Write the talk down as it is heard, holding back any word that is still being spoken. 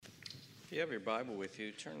If you have your Bible with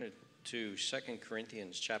you, turn it to 2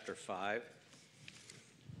 Corinthians chapter 5.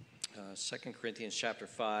 2 Corinthians chapter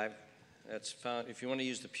 5. That's found, if you want to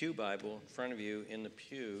use the Pew Bible in front of you in the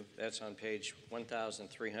pew, that's on page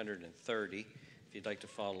 1330, if you'd like to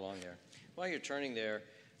follow along there. While you're turning there,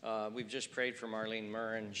 we've just prayed for Marlene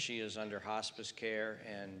Murren. She is under hospice care,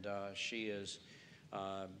 and she has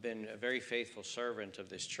been a very faithful servant of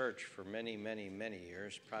this church for many, many, many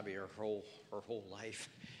years, probably her whole life,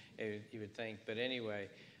 you would think. But anyway,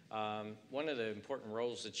 one of the important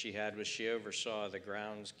roles that she had was she oversaw the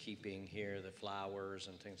groundskeeping here, the flowers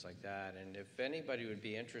and things like that. And if anybody would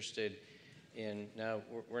be interested in, now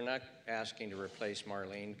we're not asking to replace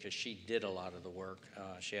Marlene because she did a lot of the work.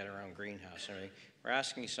 She had her own greenhouse and everything. We're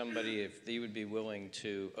asking somebody if they would be willing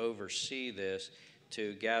to oversee this,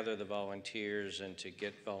 to gather the volunteers and to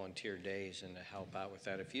get volunteer days and to help out with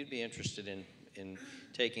that. If you'd be interested in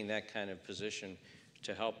taking that kind of position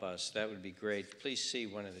to help us, that would be great. Please see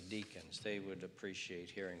one of the deacons. They would appreciate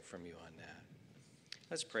hearing from you on that.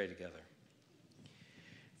 Let's pray together.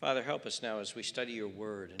 Father, help us now as we study your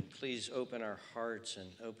word, and please open our hearts and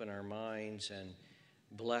open our minds and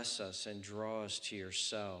bless us and draw us to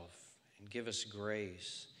yourself and give us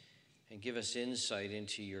grace and give us insight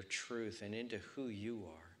into your truth and into who you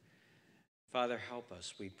are. Father, help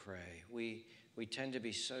us, we pray. We tend to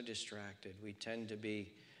be so distracted. We tend to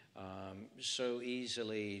be so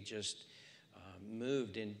easily just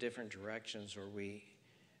moved in different directions, or we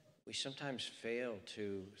sometimes fail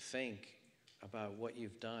to think about what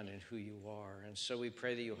you've done and who you are. And so we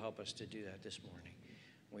pray that you'll help us to do that this morning.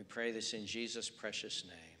 We pray this in Jesus' precious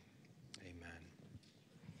name. Amen.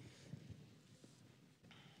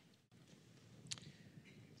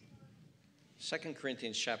 Second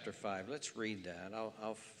Corinthians chapter 5. Let's read that.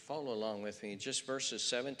 I'll follow along with me. Just verses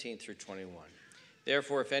 17 through 21.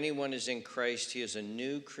 Therefore, if anyone is in Christ, he is a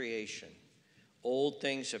new creation. Old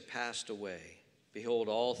things have passed away. Behold,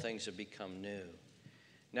 all things have become new.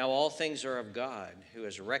 Now all things are of God, who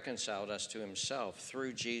has reconciled us to himself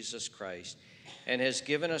through Jesus Christ, and has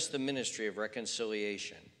given us the ministry of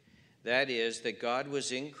reconciliation. That is, that God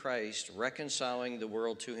was in Christ reconciling the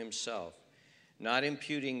world to himself, not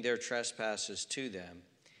imputing their trespasses to them,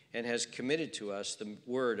 and has committed to us the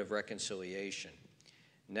word of reconciliation.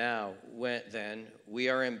 Now, then, we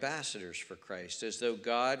are ambassadors for Christ, as though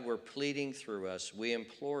God were pleading through us. We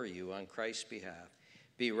implore you on Christ's behalf,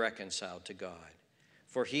 be reconciled to God.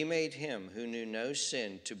 For he made him who knew no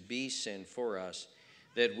sin to be sin for us,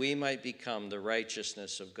 that we might become the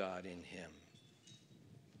righteousness of God in him.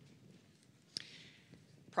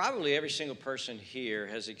 Probably every single person here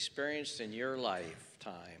has experienced in your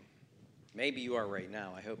lifetime, maybe you are right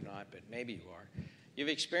now, I hope not, but maybe you are. You've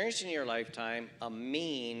experienced in your lifetime a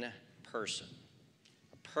mean person,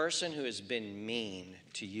 a person who has been mean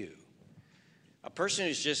to you, a person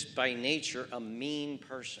who's just by nature a mean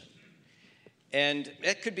person. And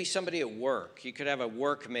it could be somebody at work. You could have a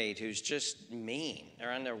workmate who's just mean.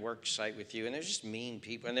 They're on their work site with you, and they're just mean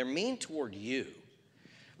people, and they're mean toward you.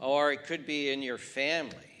 Or it could be in your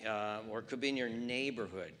family, or it could be in your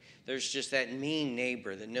neighborhood. There's just that mean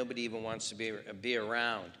neighbor that nobody even wants to be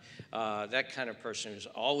around. That kind of person who's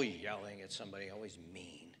always yelling at somebody, always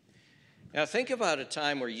mean. Now think about a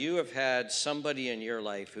time where you have had somebody in your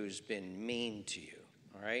life who's been mean to you,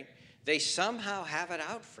 all right? They somehow have it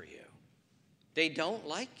out for you. They don't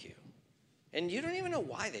like you. And you don't even know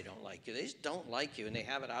why they don't like you. They just don't like you, and they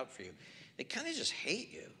have it out for you. They kind of just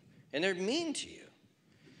hate you, and they're mean to you.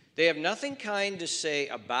 They have nothing kind to say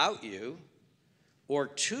about you or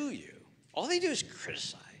to you. All they do is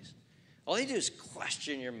criticize. All they do is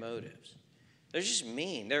question your motives. They're just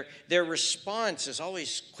mean. Their response is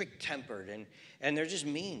always quick-tempered, and they're just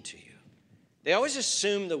mean to you. They always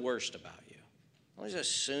assume the worst about you. Always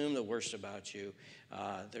assume the worst about you.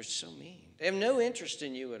 They're so mean. They have no interest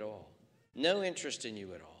in you at all. No interest in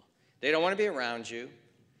you at all. They don't want to be around you.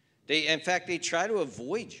 In fact, they try to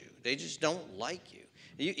avoid you. They just don't like you.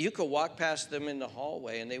 You could walk past them in the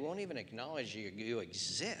hallway, and they won't even acknowledge you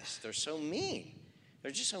exist. They're so mean.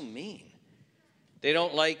 They're just so mean. They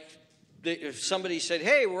don't like, if somebody said,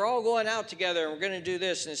 hey, we're all going out together, and we're going to do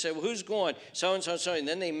this, and they say, well, who's going? So-and-so, so, and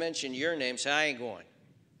then they mention your name, say, I ain't going.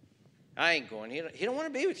 I ain't going. He don't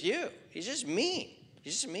want to be with you. He's just mean.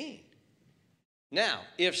 He's just mean. Now,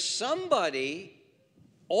 if somebody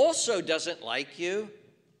also doesn't like you,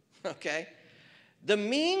 okay, the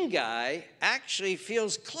mean guy actually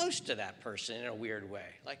feels close to that person in a weird way.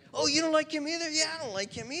 Like, oh, you don't like him either? Yeah, I don't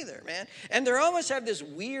like him either, man. And they almost have this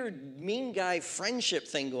weird mean guy friendship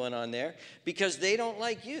thing going on there because they don't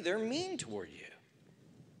like you. They're mean toward you.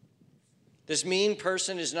 This mean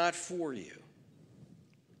person is not for you.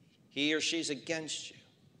 he or she's against you.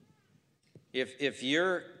 They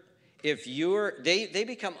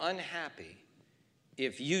become unhappy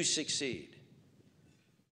if you succeed.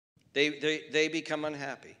 They become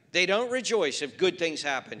unhappy. They don't rejoice if good things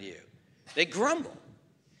happen to you. They grumble.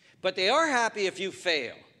 But they are happy if you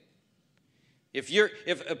fail. If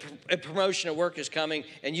a promotion at work is coming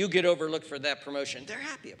and you get overlooked for that promotion, they're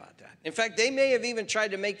happy about that. In fact, they may have even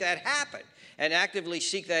tried to make that happen and actively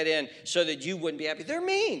seek that in so that you wouldn't be happy. They're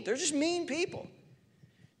mean. They're just mean people.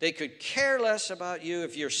 They could care less about you.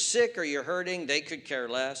 If you're sick or you're hurting, they could care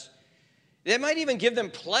less. They might even give them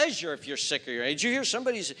pleasure if you're sick or you're hurting. Did you hear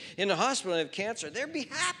somebody's in the hospital and have cancer? They'd be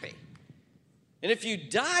happy. And if you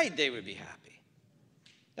died, they would be happy.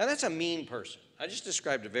 Now, that's a mean person. I just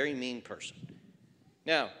described a very mean person.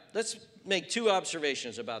 Now, let's make two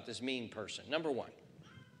observations about this mean person. Number one,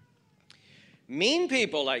 mean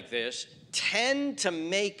people like this tend to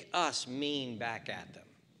make us mean back at them.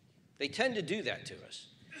 They tend to do that to us.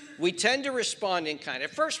 We tend to respond in kind. At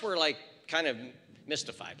first, we're like kind of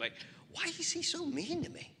mystified. Like, why is he so mean to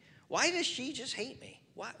me? Why does she just hate me?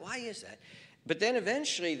 Why is that? But then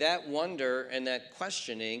eventually that wonder and that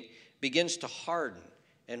questioning begins to harden,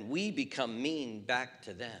 and we become mean back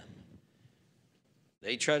to them.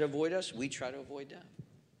 They try to avoid us, we try to avoid them.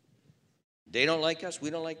 They don't like us, we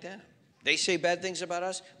don't like them. They say bad things about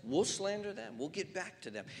us, we'll slander them. We'll get back to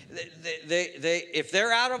them. If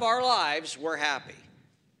they're out of our lives, we're happy.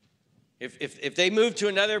 If they move to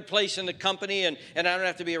another place in the company and I don't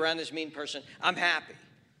have to be around this mean person, I'm happy.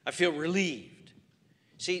 I feel relieved.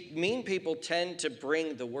 See, mean people tend to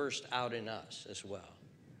bring the worst out in us as well.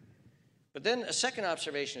 But then a second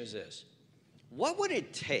observation is this. What would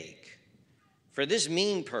it take for this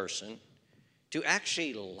mean person to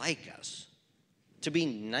actually like us, to be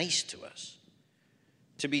nice to us,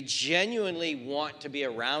 to be genuinely want to be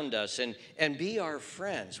around us and be our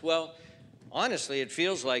friends? Well, honestly, it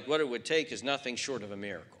feels like what it would take is nothing short of a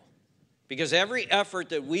miracle. Because every effort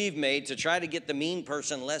that we've made to try to get the mean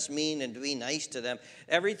person less mean and to be nice to them,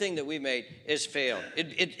 everything that we've made has failed.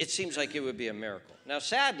 It seems like it would be a miracle. Now,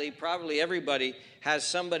 sadly, probably everybody has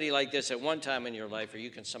somebody like this at one time in your life, or you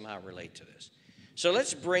can somehow relate to this. So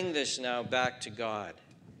let's bring this now back to God.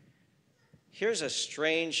 Here's a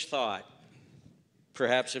strange thought,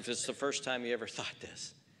 perhaps if it's the first time you ever thought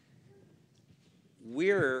this.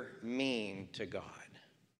 We're mean to God.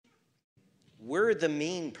 We're the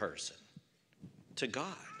mean person to God.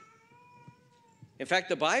 In fact,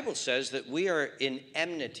 the Bible says that we are in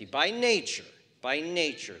enmity by nature. By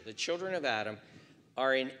nature, the children of Adam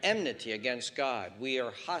are in enmity against God. We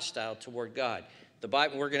are hostile toward God. The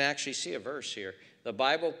Bible, we're going to actually see a verse here. The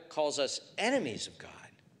Bible calls us enemies of God.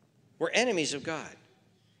 We're enemies of God.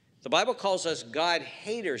 The Bible calls us God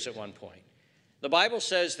haters at one point. The Bible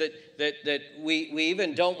says that we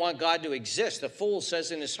even don't want God to exist. The fool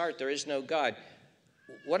says in his heart, there is no God.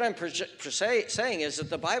 What I'm saying is that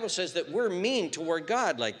the Bible says that we're mean toward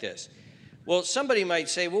God like this. Well, somebody might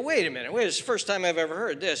say, well, wait a minute. It's the first time I've ever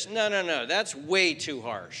heard this. No. That's way too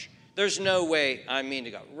harsh. There's no way I'm mean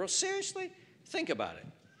to God. Well, seriously? Think about it.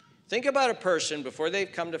 Think about a person before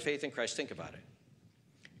they've come to faith in Christ. Think about it.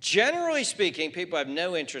 Generally speaking, people have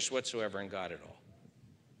no interest whatsoever in God at all.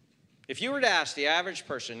 If you were to ask the average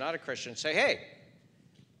person, not a Christian, say, hey,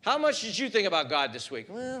 how much did you think about God this week?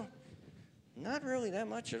 Well, not really that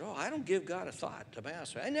much at all. I don't give God a thought, to be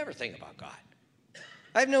honest with you. I never think about God.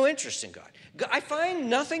 I have no interest in God. I find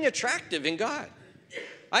nothing attractive in God.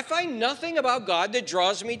 I find nothing about God that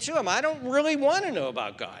draws me to him. I don't really want to know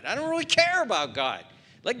about God. I don't really care about God.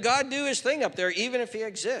 Let God do his thing up there, even if he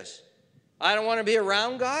exists. I don't want to be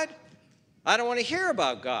around God. I don't want to hear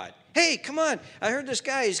about God. Hey, come on. I heard this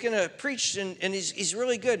guy, he's going to preach, and he's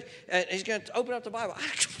really good. And he's going to open up the Bible.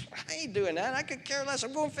 I ain't doing that. I could care less.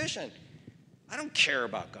 I'm going fishing. I don't care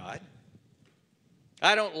about God.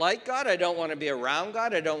 I don't like God. I don't want to be around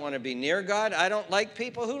God. I don't want to be near God. I don't like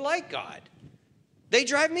people who like God. They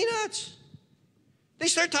drive me nuts. They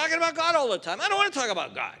start talking about God all the time. I don't want to talk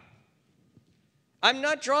about God. I'm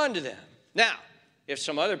not drawn to them. Now, if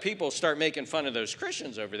some other people start making fun of those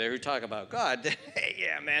Christians over there who talk about God, then, hey,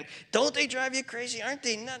 yeah, man, don't they drive you crazy? Aren't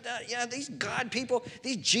they nuts? Yeah, these God people,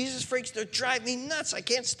 these Jesus freaks, they drive me nuts. I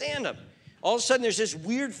can't stand them. All of a sudden, there's this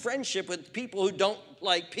weird friendship with people who don't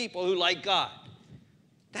like people who like God.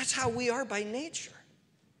 That's how we are by nature.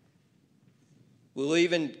 We'll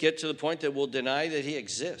even get to the point that we'll deny that he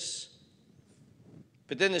exists.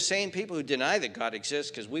 But then the same people who deny that God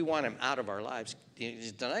exists because we want him out of our lives,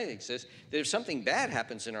 deny he exists, that if something bad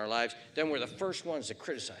happens in our lives, then we're the first ones to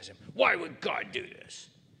criticize him. Why would God do this?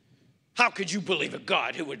 How could you believe a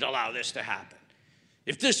God who would allow this to happen?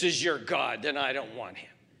 If this is your God, then I don't want him.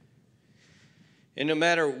 And no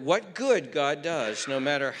matter what good God does, no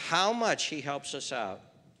matter how much he helps us out,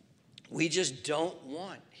 we just don't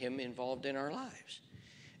want him involved in our lives.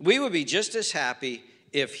 We would be just as happy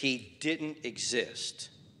if he didn't exist.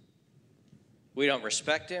 We don't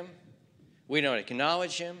respect him. We don't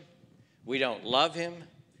acknowledge him. We don't love him.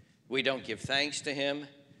 We don't give thanks to him.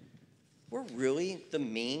 We're really the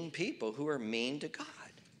mean people who are mean to God.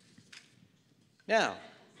 Now,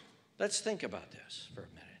 let's think about this for a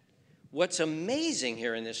minute. What's amazing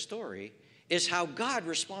here in this story is how God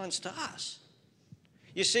responds to us.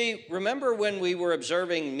 You see, remember when we were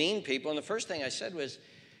observing mean people, and the first thing I said was,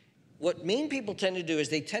 what mean people tend to do is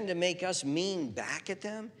they tend to make us mean back at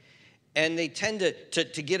them, and they tend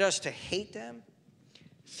to get us to hate them.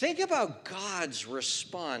 Think about God's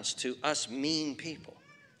response to us mean people.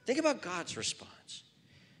 Think about God's response.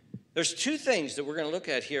 There's two things that we're going to look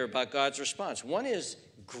at here about God's response. One is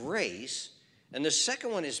grace, and the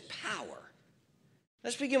second one is power.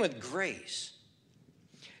 Let's begin with grace.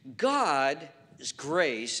 God's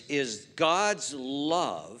grace is God's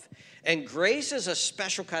love, and grace is a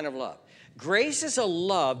special kind of love. Grace is a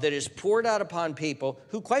love that is poured out upon people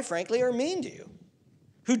who, quite frankly, are mean to you,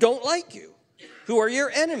 who don't like you, who are your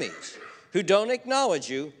enemies, who don't acknowledge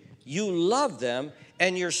you. You love them,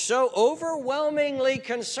 and you're so overwhelmingly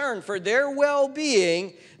concerned for their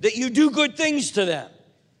well-being that you do good things to them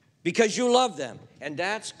because you love them. And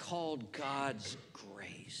that's called God's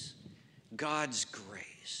grace. God's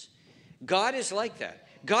grace. God is like that.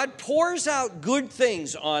 God pours out good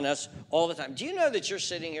things on us all the time. Do you know that you're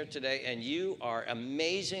sitting here today and you are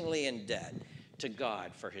amazingly in debt to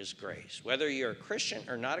God for his grace? Whether you're a Christian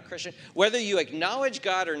or not a Christian, whether you acknowledge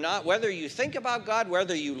God or not, whether you think about God,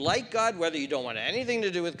 whether you like God, whether you don't want anything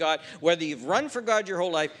to do with God, whether you've run for God your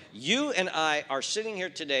whole life, you and I are sitting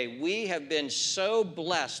here today. We have been so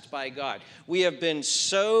blessed by God. We have been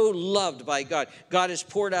so loved by God. God has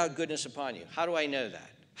poured out goodness upon you. How do I know that?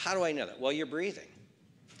 How do I know that? Well, you're breathing.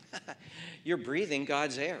 You're breathing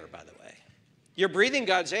God's air, by the way. You're breathing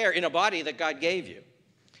God's air in a body that God gave you.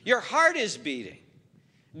 Your heart is beating.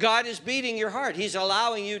 God is beating your heart. He's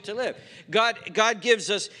allowing you to live. God gives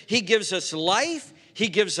us, he gives us life. He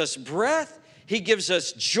gives us breath. He gives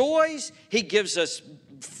us joys. He gives us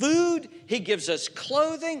food. He gives us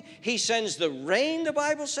clothing. He sends the rain, the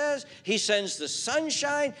Bible says. He sends the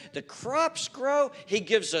sunshine. The crops grow. He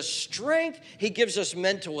gives us strength. He gives us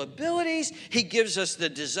mental abilities. He gives us the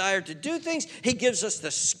desire to do things. He gives us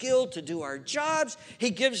the skill to do our jobs.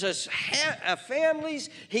 He gives us families.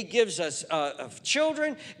 He gives us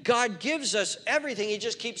children. God gives us everything. He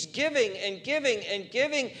just keeps giving and giving and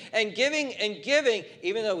giving and giving and giving,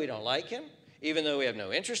 even though we don't like him. Even though we have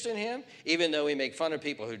no interest in him, even though we make fun of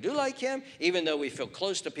people who do like him, even though we feel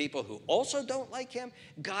close to people who also don't like him,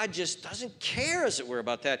 God just doesn't care, as it were,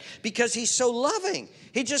 about that because he's so loving.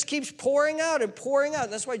 He just keeps pouring out and pouring out.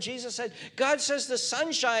 And that's why Jesus said, God says the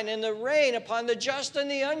sunshine and the rain upon the just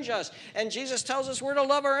and the unjust. And Jesus tells us we're to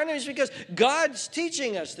love our enemies because God's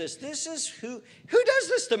teaching us this. This is who does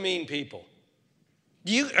this to mean people?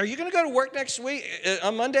 Are you going to go to work next week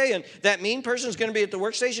on Monday and that mean person is going to be at the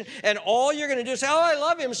workstation and all you're going to do is say, oh, I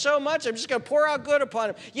love him so much. I'm just going to pour out good upon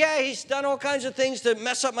him. Yeah, he's done all kinds of things to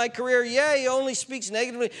mess up my career. Yeah, he only speaks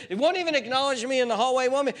negatively. He won't even acknowledge me in the hallway,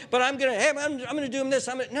 but I'm going to do him this.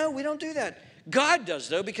 No, we don't do that. God does,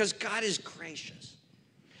 though, because God is gracious.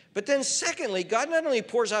 But then secondly, God not only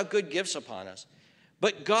pours out good gifts upon us,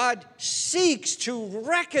 but God seeks to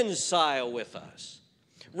reconcile with us.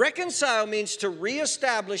 Reconcile means to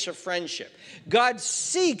reestablish a friendship. God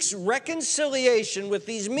seeks reconciliation with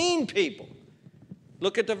these mean people.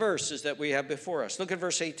 Look at the verses that we have before us. Look at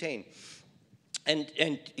verse 18.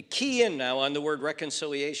 And key in now on the word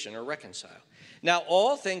reconciliation or reconcile. Now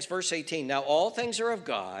all things, verse 18, now all things are of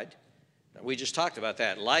God. We just talked about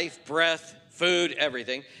that. Life, breath, food,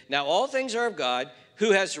 everything. Now all things are of God,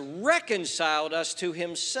 who has reconciled us to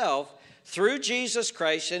himself through Jesus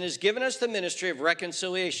Christ and has given us the ministry of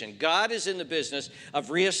reconciliation. God is in the business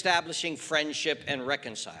of reestablishing friendship and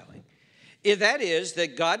reconciling. That is,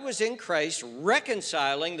 that God was in Christ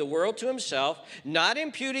reconciling the world to himself, not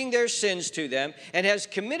imputing their sins to them, and has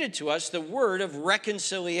committed to us the word of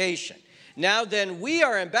reconciliation. Now then, we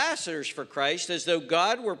are ambassadors for Christ, as though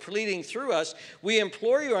God were pleading through us. We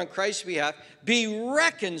implore you on Christ's behalf, be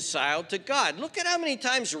reconciled to God. Look at how many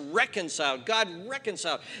times reconciled. God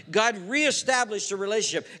reestablished the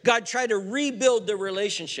relationship. God tried to rebuild the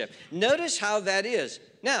relationship. Notice how that is.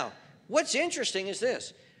 Now, what's interesting is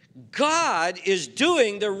this. God is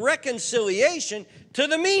doing the reconciliation to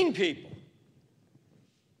the mean people.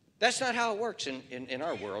 That's not how it works in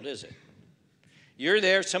our world, is it? You're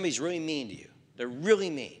there, somebody's really mean to you. They're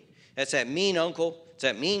really mean. That's that mean uncle. It's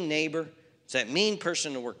that mean neighbor. It's that mean person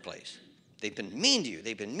in the workplace. They've been mean to you.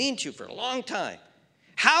 They've been mean to you for a long time.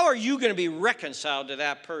 How are you going to be reconciled to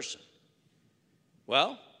that person?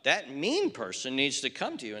 Well, that mean person needs to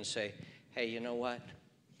come to you and say, hey, you know what?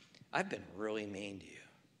 I've been really mean to you,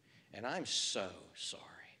 and I'm so sorry.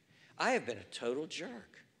 I have been a total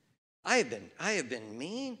jerk. I have been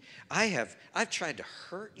mean. I've tried to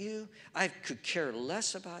hurt you. I could care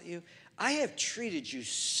less about you. I have treated you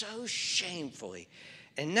so shamefully,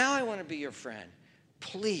 and now I want to be your friend.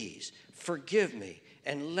 Please forgive me,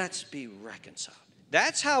 and let's be reconciled.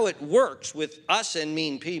 That's how it works with us and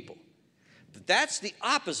mean people. But that's the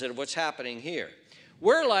opposite of what's happening here.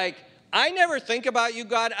 We're like, I never think about you,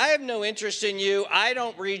 God. I have no interest in you. I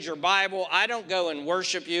don't read your Bible. I don't go and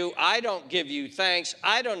worship you. I don't give you thanks.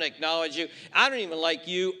 I don't acknowledge you. I don't even like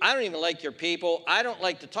you. I don't even like your people. I don't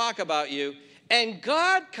like to talk about you. And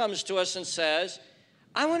God comes to us and says,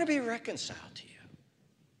 I want to be reconciled to you.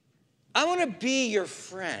 I want to be your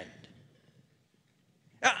friend.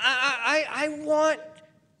 I want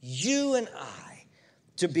you and I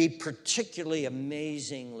to be particularly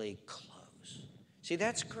amazingly close. See,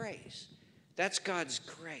 that's grace. That's God's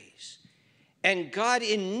grace. And God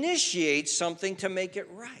initiates something to make it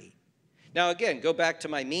right. Now, again, go back to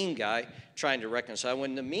my mean guy trying to reconcile.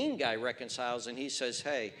 When the mean guy reconciles and he says,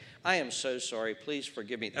 hey, I am so sorry. Please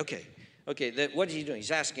forgive me. Okay, what is he doing?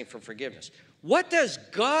 He's asking for forgiveness. What does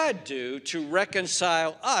God do to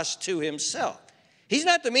reconcile us to himself? He's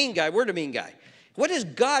not the mean guy. We're the mean guy. What does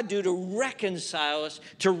God do to reconcile us,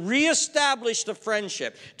 to reestablish the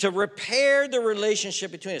friendship, to repair the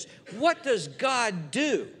relationship between us? What does God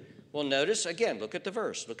do? Well, notice, again, look at the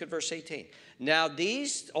verse. Look at verse 18. Now,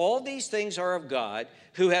 all these things are of God,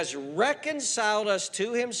 who has reconciled us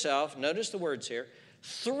to himself, notice the words here,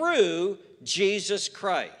 through Jesus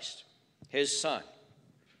Christ, his Son,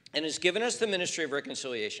 and has given us the ministry of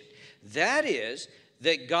reconciliation. That is,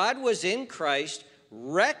 that God was in Christ,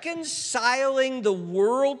 reconciling the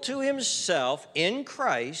world to himself in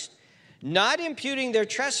Christ, not imputing their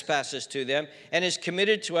trespasses to them, and has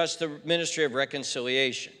committed to us the ministry of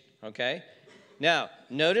reconciliation. Okay? Now,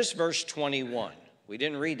 notice verse 21. We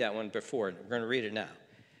didn't read that one before. We're going to read it now.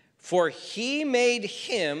 For he made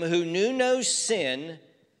him who knew no sin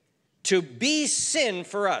to be sin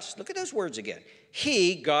for us. Look at those words again.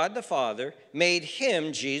 He, God the Father, made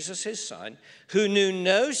him, Jesus his Son, who knew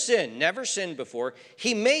no sin, never sinned before.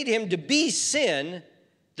 He made him to be sin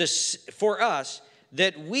for us,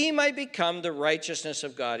 that we might become the righteousness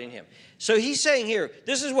of God in him. So he's saying here,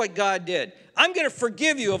 this is what God did. I'm going to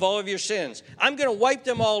forgive you of all of your sins. I'm going to wipe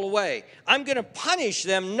them all away. I'm going to punish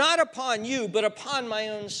them not upon you, but upon my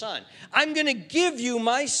own Son. I'm going to give you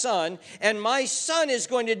my Son, and my Son is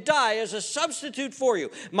going to die as a substitute for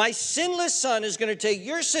you. My sinless Son is going to take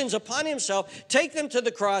your sins upon himself, take them to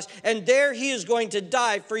the cross, and there he is going to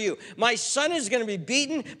die for you. My Son is going to be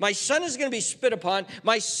beaten. My Son is going to be spit upon.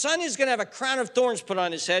 My Son is going to have a crown of thorns put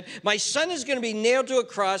on his head. My Son is going to be nailed to a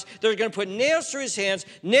cross. They're going to put nails through his hands,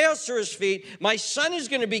 nails through his feet. My Son is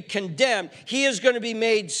going to be condemned. He is going to be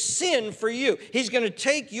made sin for you. He's going to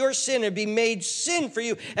take your sin and be made sin for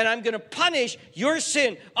you. And I'm going to punish your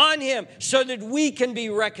sin on him so that we can be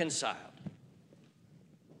reconciled.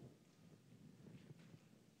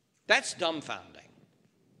 That's dumbfounding.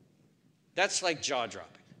 That's like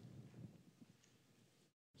jaw-dropping.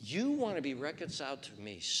 You want to be reconciled to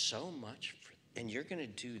me so much, and you're going to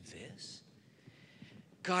do this?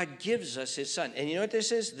 God gives us his Son. And you know what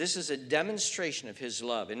this is? This is a demonstration of his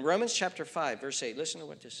love. In Romans chapter 5, verse 8, listen to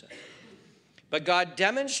what this says. But God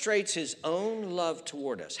demonstrates his own love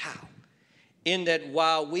toward us. How? In that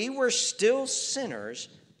while we were still sinners,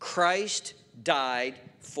 Christ died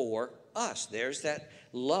for us. There's that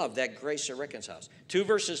love, that grace that reconciles. 2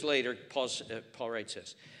 verses later, Paul writes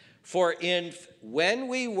this. For when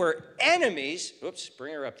we were enemies, oops,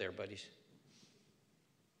 bring her up there, buddies.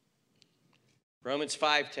 Romans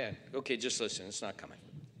 5:10. Okay, just listen. It's not coming.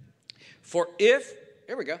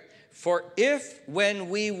 Here we go. For if when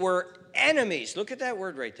we were enemies, look at that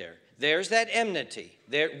word right there. There's that enmity.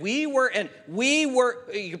 You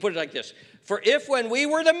can put it like this. For if when we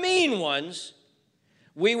were the mean ones,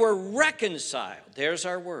 we were reconciled, there's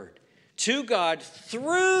our word, to God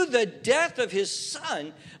through the death of his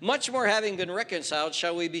Son, much more having been reconciled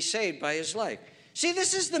shall we be saved by his life. See,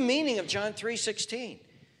 this is the meaning of John 3:16.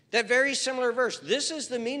 That very similar verse. This is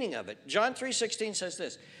the meaning of it. John 3:16 says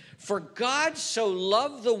this. For God so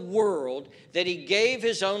loved the world that he gave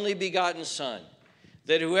his only begotten Son,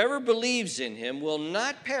 that whoever believes in him will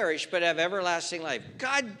not perish but have everlasting life.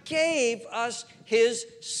 God gave us his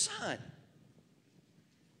Son.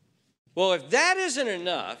 Well, if that isn't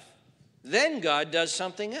enough, Then God does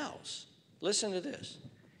something else. Listen to this.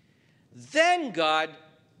 Then God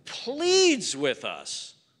pleads with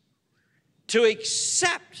us to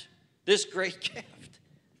accept this great gift.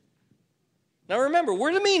 Now remember,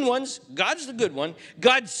 we're the mean ones. God's the good one.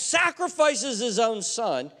 God sacrifices his own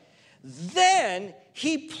son. Then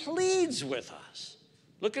he pleads with us.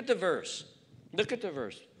 Look at the verse. Look at the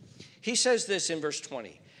verse. He says this in verse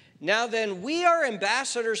 20. Now then, we are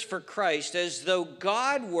ambassadors for Christ as though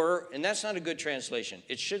God were, and that's not a good translation.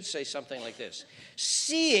 It should say something like this.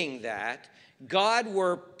 Seeing that God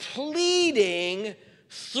were pleading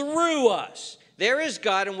through us. There is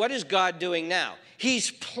God, and what is God doing now?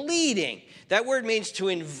 He's pleading. That word means to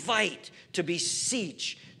invite, to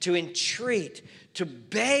beseech, to entreat, to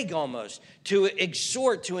beg almost, to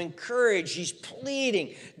exhort, to encourage. He's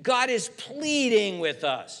pleading. God is pleading with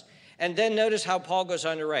us. And then notice how Paul goes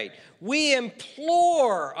on to write. We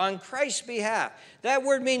implore on Christ's behalf. That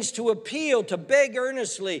word means to appeal, to beg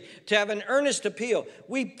earnestly, to have an earnest appeal.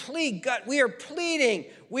 We plead, God, we are pleading,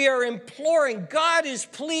 we are imploring. God is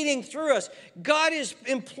pleading through us. God is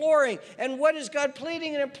imploring. And what is God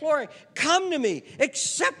pleading and imploring? Come to me,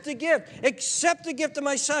 accept the gift of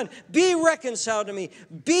my son. Be reconciled to me,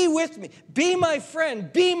 be with me, be my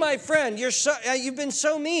friend, be my friend. You've been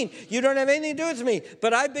so mean. You don't have anything to do with me,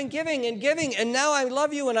 but I've been giving, and now I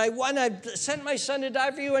love you, and I've sent my son to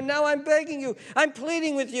die for you, and now I'm begging you. I'm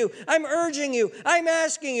pleading with you. I'm urging you. I'm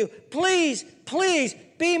asking you, please, please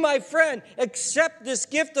be my friend. Accept this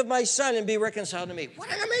gift of my son and be reconciled to me.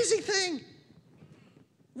 What an amazing thing.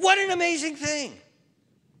 What an amazing thing.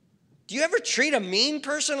 Do you ever treat a mean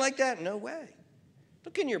person like that? No way.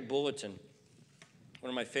 Look in your bulletin. One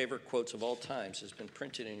of my favorite quotes of all times has been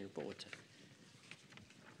printed in your bulletin.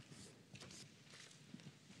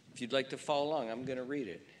 If you'd like to follow along, I'm going to read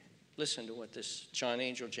it. Listen to what this John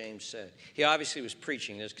Angel James said. He obviously was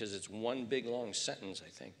preaching this because it's one big long sentence, I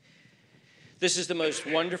think. This is the most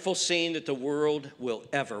wonderful scene that the world will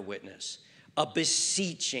ever witness. A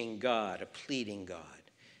beseeching God, a pleading God,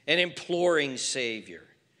 an imploring Savior,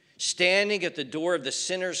 standing at the door of the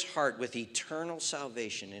sinner's heart with eternal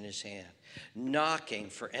salvation in his hand, knocking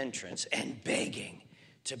for entrance and begging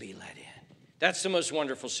to be let in. That's the most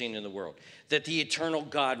wonderful scene in the world, that the eternal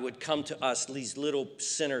God would come to us, these little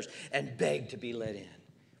sinners, and beg to be let in,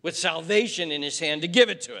 with salvation in his hand to give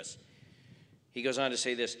it to us. He goes on to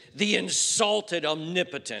say this, the insulted,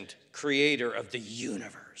 omnipotent creator of the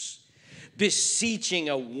universe, beseeching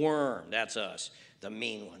a worm, that's us, the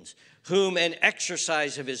mean ones, whom an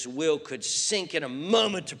exercise of his will could sink in a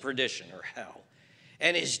moment to perdition or hell,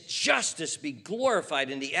 and his justice be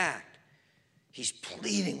glorified in the act. He's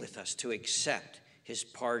pleading with us to accept his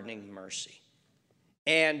pardoning mercy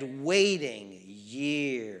and waiting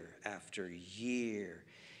year after year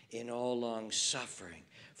in all long suffering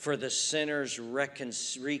for the sinner's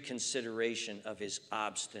reconsideration of his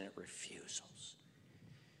obstinate refusals.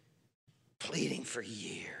 Pleading for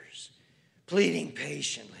years, pleading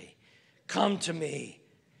patiently, come to me,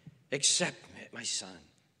 accept my son.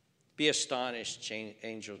 Be astonished,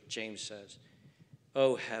 Angel James says,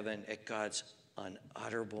 O heaven, at God's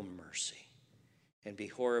unutterable mercy, and be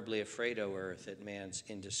horribly afraid, O earth, at man's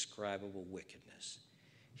indescribable wickedness.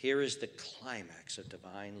 Here is the climax of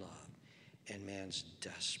divine love and man's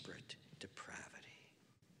desperate depravity.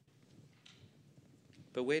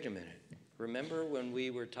 But wait a minute. Remember when we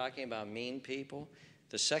were talking about mean people?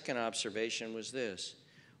 The second observation was this.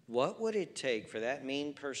 What would it take for that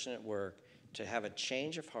mean person at work to have a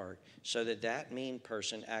change of heart so that that mean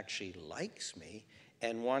person actually likes me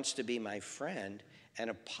and wants to be my friend and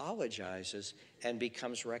apologizes and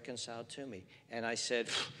becomes reconciled to me? And I said,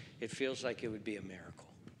 it feels like it would be a miracle.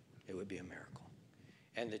 It would be a miracle.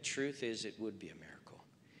 And the truth is, it would be a miracle.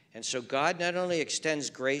 And so God not only extends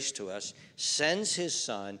grace to us, sends his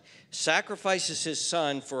son, sacrifices his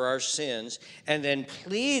son for our sins, and then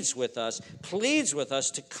pleads with us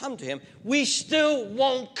to come to him. We still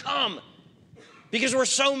won't come because we're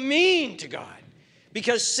so mean to God.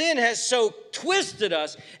 Because sin has so twisted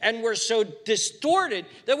us and we're so distorted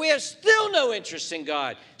that we have still no interest in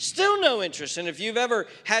God. Still no interest. And if you've ever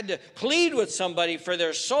had to plead with somebody for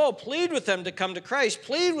their soul, plead with them to come to Christ,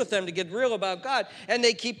 plead with them to get real about God, and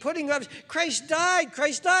they keep putting up, Christ died,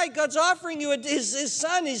 God's offering you his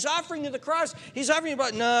son, he's offering you the cross, he's offering you,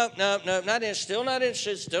 but no, not interested, still not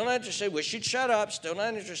interested, wish you'd shut up, still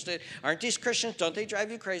not interested. Aren't these Christians, don't they drive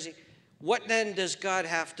you crazy? What then does God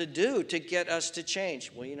have to do to get us to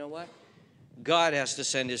change? Well, you know what? God has to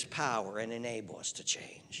send his power and enable us to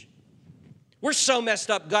change. We're so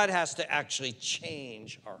messed up, God has to actually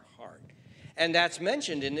change our heart. And that's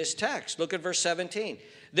mentioned in this text. Look at verse 17.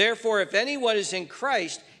 Therefore, if anyone is in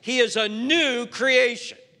Christ, he is a new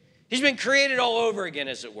creation. He's been created all over again,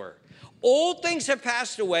 as it were. Old things have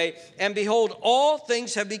passed away, and behold, all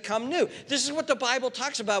things have become new. This is what the Bible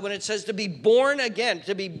talks about when it says to be born again,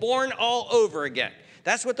 to be born all over again.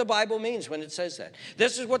 That's what the Bible means when it says that.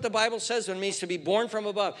 This is what the Bible says when it means to be born from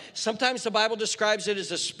above. Sometimes the Bible describes it as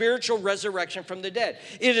a spiritual resurrection from the dead.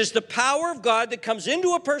 It is the power of God that comes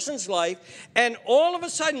into a person's life, and all of a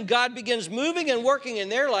sudden God begins moving and working in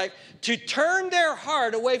their life to turn their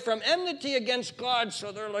heart away from enmity against God,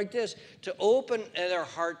 so they're like this, to open their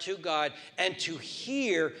heart to God and to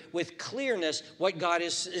hear with clearness what God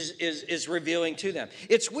is revealing to them.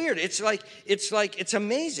 It's weird. It's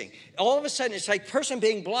amazing. All of a sudden, it's like a person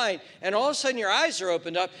being blind, and all of a sudden your eyes are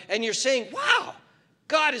opened up, and you're saying, wow,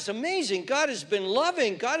 God is amazing. God has been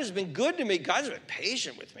loving. God has been good to me. God has been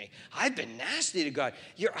patient with me. I've been nasty to God.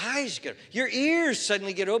 Your eyes get, your ears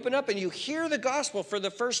suddenly get opened up, and you hear the gospel for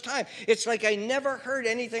the first time. It's like I never heard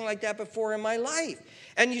anything like that before in my life.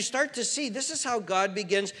 And you start to see this is how God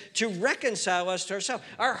begins to reconcile us to ourselves.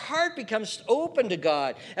 Our heart becomes open to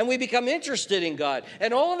God, and we become interested in God.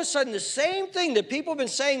 And all of a sudden, the same thing that people have been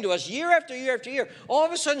saying to us year after year after year, all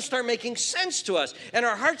of a sudden start making sense to us. And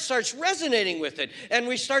our heart starts resonating with it. And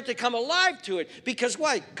we start to come alive to it. Because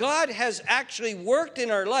why? God has actually worked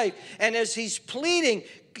in our life. And as he's pleading,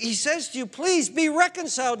 he says to you, please be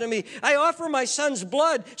reconciled to me. I offer my son's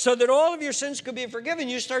blood so that all of your sins could be forgiven.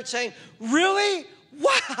 You start saying, really?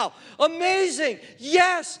 Wow, amazing.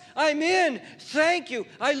 Yes, I'm in. Thank you.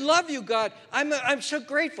 I love you, God. I'm so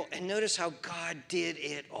grateful. And notice how God did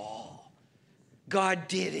it all. God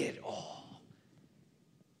did it all.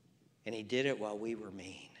 And he did it while we were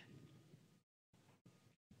mean.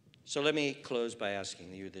 So let me close by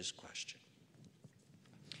asking you this question.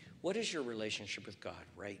 What is your relationship with God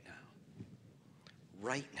right now?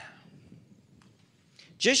 Right now.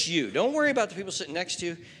 Just you. Don't worry about the people sitting next to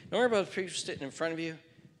you. Don't worry about the people sitting in front of you.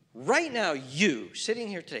 Right now, you, sitting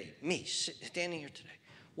here today, me, standing here today.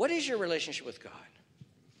 What is your relationship with God?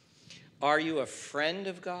 Are you a friend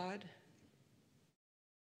of God,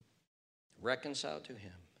 reconciled to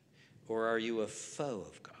him? Or are you a foe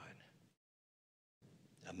of God,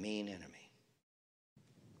 a mean enemy?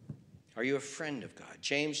 Are you a friend of God?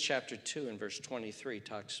 James chapter 2 and verse 23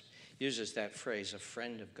 uses that phrase, a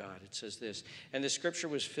friend of God. It says this, and the scripture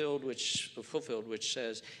was fulfilled, which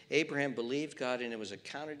says, Abraham believed God, and it was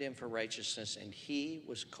accounted to him for righteousness, and he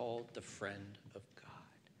was called the friend of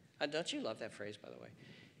God. Don't you love that phrase, by the way?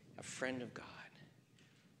 A friend of God.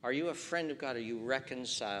 Are you a friend of God? Are you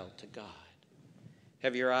reconciled to God?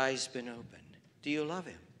 Have your eyes been opened? Do you love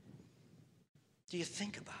him? Do you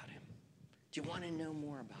think about him? Do you want to know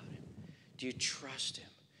more about him? Do you trust him?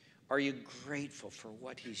 Are you grateful for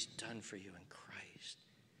what he's done for you in Christ?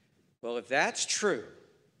 Well, if that's true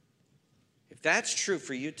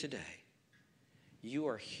for you today, you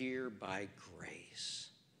are here by grace.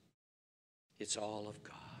 It's all of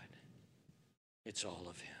God. It's all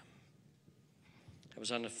of him. I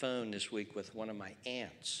was on the phone this week with one of my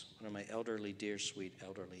aunts, one of my elderly, dear, sweet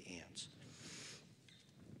elderly aunts.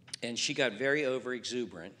 And she got very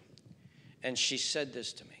overexuberant, and she said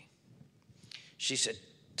this to me. She said,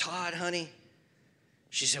 Todd, honey,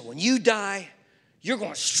 she said, when you die, you're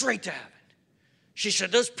going straight to heaven. She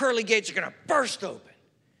said, those pearly gates are going to burst open.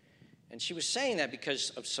 And she was saying that because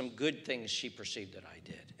of some good things she perceived that I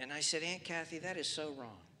did. And I said, Aunt Kathy, that is so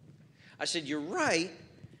wrong. I said, you're right.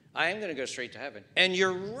 I am going to go straight to heaven. And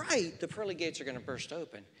you're right. The pearly gates are going to burst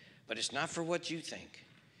open. But it's not for what you think.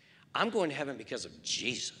 I'm going to heaven because of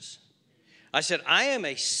Jesus. I said, I am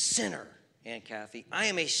a sinner, Aunt Kathy. I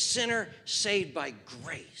am a sinner saved by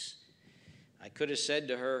grace. I could have said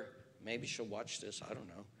to her, maybe she'll watch this, I don't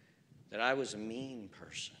know, that I was a mean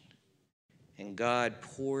person. And God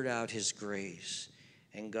poured out his grace.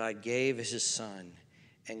 And God gave his son.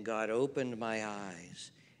 And God opened my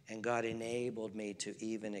eyes. And God enabled me to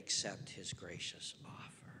even accept his gracious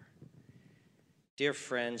offer. Dear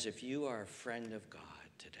friends, if you are a friend of God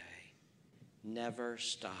today, never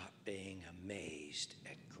stop being amazed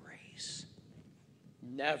at grace.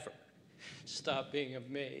 Never stop being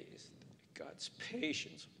amazed at God's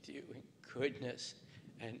patience with you and goodness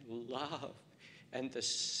and love and the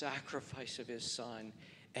sacrifice of his son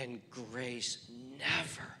and grace.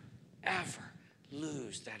 Never, ever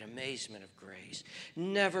lose that amazement of grace.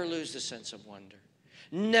 Never lose the sense of wonder.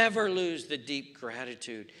 Never lose the deep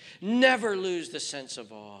gratitude. Never lose the sense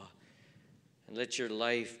of awe. And let your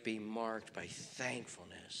life be marked by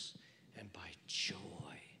thankfulness and by joy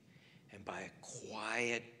and by a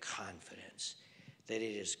quiet confidence that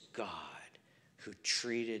it is God who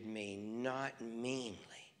treated me not meanly,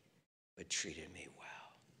 but treated me well.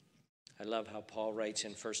 I love how Paul writes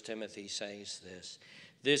in 1 Timothy, says this.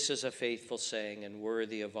 This is a faithful saying and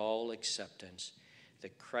worthy of all acceptance,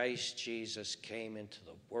 that Christ Jesus came into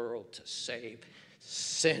the world to save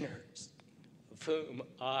sinners, of whom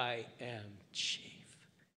I am chief.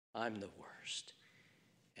 I'm the worst,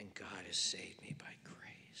 and God has saved me by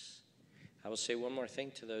grace. I will say one more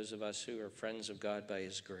thing to those of us who are friends of God by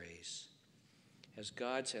his grace. As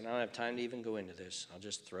God's, and I don't have time to even go into this, I'll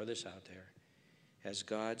just throw this out there. As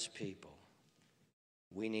God's people,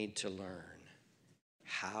 we need to learn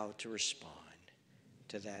how to respond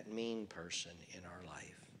to that mean person in our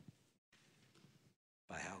life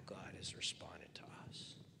by how God has responded to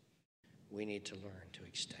us. We need to learn to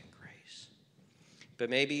extend grace. But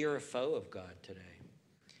maybe you're a foe of God today.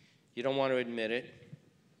 You don't want to admit it,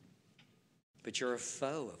 but you're a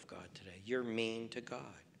foe of God today. You're mean to God.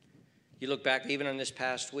 You look back even on this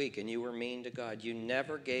past week and you were mean to God. You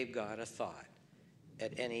never gave God a thought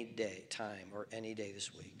at any day, time, or any day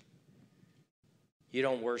this week. You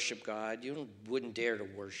don't worship God. You wouldn't dare to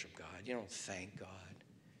worship God. You don't thank God.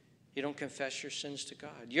 You don't confess your sins to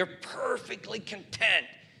God. You're perfectly content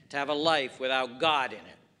to have a life without God in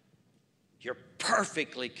it. You're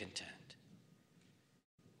perfectly content.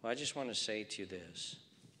 Well, I just want to say to you this.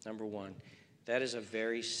 Number one, that is a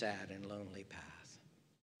very sad and lonely path.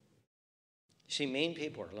 See, mean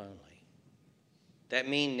people are lonely. That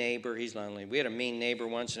mean neighbor, he's lonely. We had a mean neighbor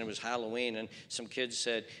once, and it was Halloween, and some kids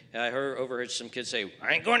said, overheard some kids say,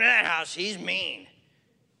 I ain't going to that house, he's mean.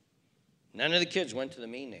 None of the kids went to the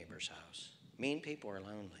mean neighbor's house. Mean people are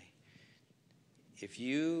lonely. If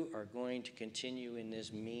you are going to continue in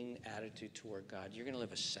this mean attitude toward God, you're going to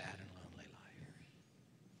live a sad and lonely life.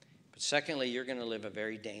 But secondly, you're going to live a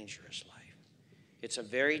very dangerous life. It's a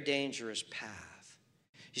very dangerous path.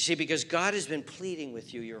 You see, because God has been pleading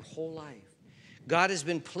with you your whole life. God has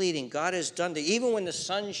been pleading. God has done it. Even when the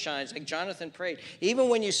sun shines, like Jonathan prayed, even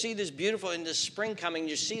when you see this beautiful, in this spring coming,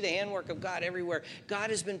 you see the handwork of God everywhere. God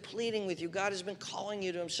has been pleading with you. God has been calling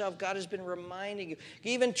you to himself. God has been reminding you.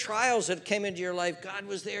 Even trials that came into your life, God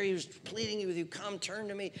was there. He was pleading with you. Come, turn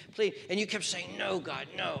to me, please. And you kept saying, no, God,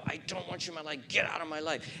 no, I don't want you in my life. Get out of my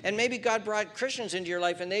life. And maybe God brought Christians into your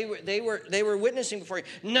life, and they were witnessing before you.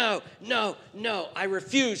 No, no, no, I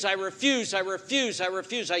refuse, I refuse, I refuse, I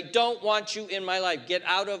refuse. I don't want you in my life. Get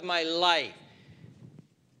out of my life.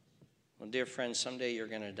 Well, dear friends, someday you're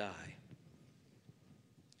going to die.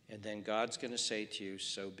 And then God's going to say to you,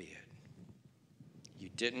 so be it. You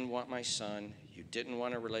didn't want my son. You didn't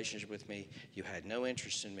want a relationship with me. You had no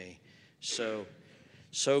interest in me. So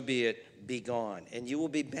be it. Be gone. And you will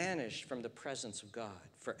be banished from the presence of God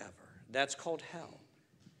forever. That's called hell.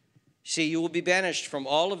 See, you will be banished from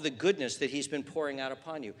all of the goodness that he's been pouring out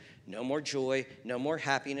upon you. No more joy, no more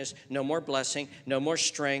happiness, no more blessing, no more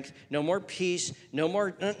strength, no more peace, no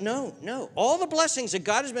more, no. All the blessings that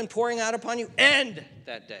God has been pouring out upon you end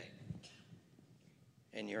that day.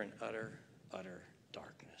 And you're in utter, utter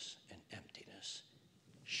darkness and emptiness,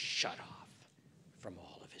 shut off from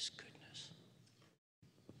all of his goodness.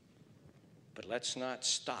 But let's not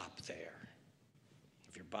stop there.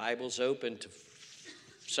 If your Bible's open to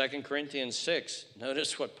 2 Corinthians 6,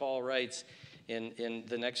 notice what Paul writes in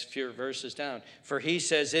the next few verses down. For he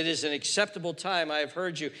says, it is an acceptable time I have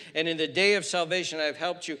heard you, and in the day of salvation I have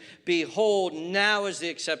helped you. Behold, now is the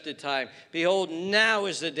accepted time. Behold, now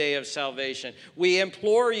is the day of salvation. We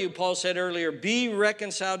implore you, Paul said earlier, be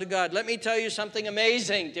reconciled to God. Let me tell you something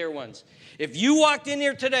amazing, dear ones. If you walked in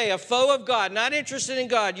here today, a foe of God, not interested in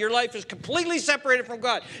God, your life is completely separated from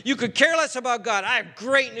God, you could care less about God, I have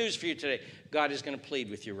great news for you today. God is going to plead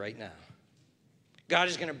with you right now. God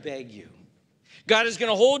is going to beg you. God is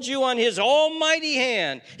going to hold you on his almighty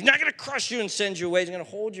hand. He's not going to crush you and send you away. He's going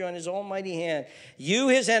to hold you on his almighty hand. You,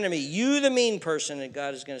 his enemy, you, the mean person, and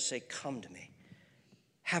God is going to say, come to me.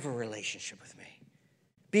 Have a relationship with me.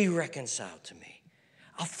 Be reconciled to me.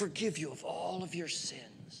 I'll forgive you of all of your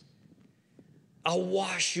sins. I'll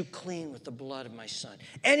wash you clean with the blood of my son.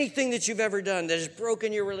 Anything that you've ever done that has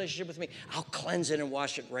broken your relationship with me, I'll cleanse it and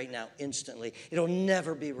wash it right now, instantly. It'll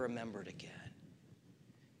never be remembered again.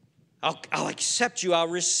 I'll accept you. I'll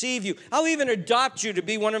receive you. I'll even adopt you to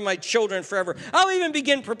be one of my children forever. I'll even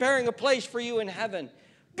begin preparing a place for you in heaven.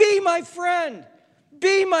 Be my friend.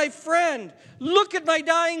 Be my friend. Look at my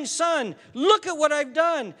dying son. Look at what I've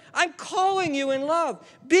done. I'm calling you in love.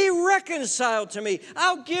 Be reconciled to me.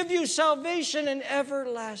 I'll give you salvation and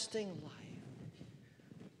everlasting life.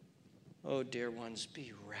 Oh, dear ones,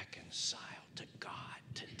 be reconciled to God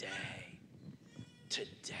today.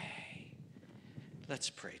 Today. Let's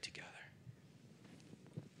pray together.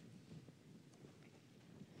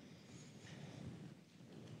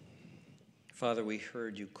 Father, we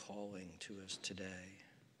heard you calling to us today.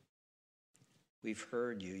 We've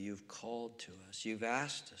heard you. You've called to us. You've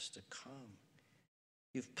asked us to come.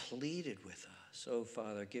 You've pleaded with us. Oh,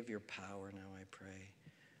 Father, give your power now, I pray.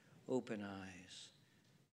 Open eyes,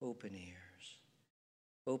 open ears,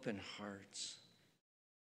 open hearts.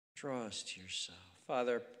 Draw us to yourself.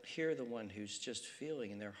 Father, hear the one who's just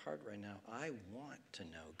feeling in their heart right now, I want to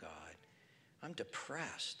know God. I'm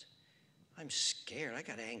depressed. I'm scared. I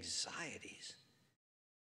got anxieties.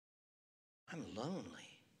 I'm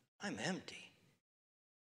lonely. I'm empty.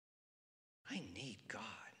 I need God.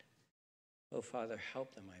 Oh, Father,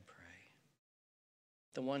 help them, I pray.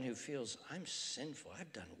 The one who feels, I'm sinful.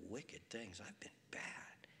 I've done wicked things. I've been bad.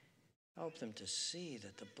 Help them to see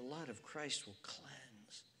that the blood of Christ will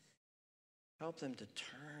cleanse. Help them to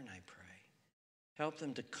turn, I pray. Help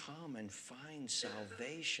them to come and find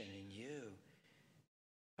salvation in you.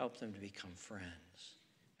 Help them to become friends.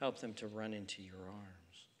 Help them to run into your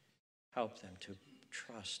arms. Help them to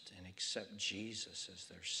trust and accept Jesus as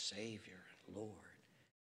their Savior and Lord.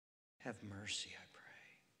 Have mercy, I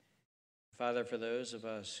pray. Father, for those of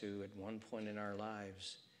us who at one point in our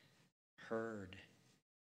lives heard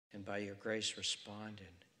and by your grace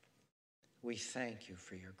responded, we thank you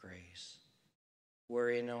for your grace. We're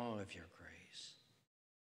in awe of your grace.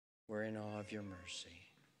 We're in awe of your mercy.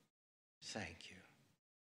 Thank you.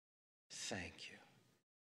 Thank you.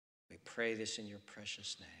 We pray this in your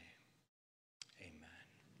precious name.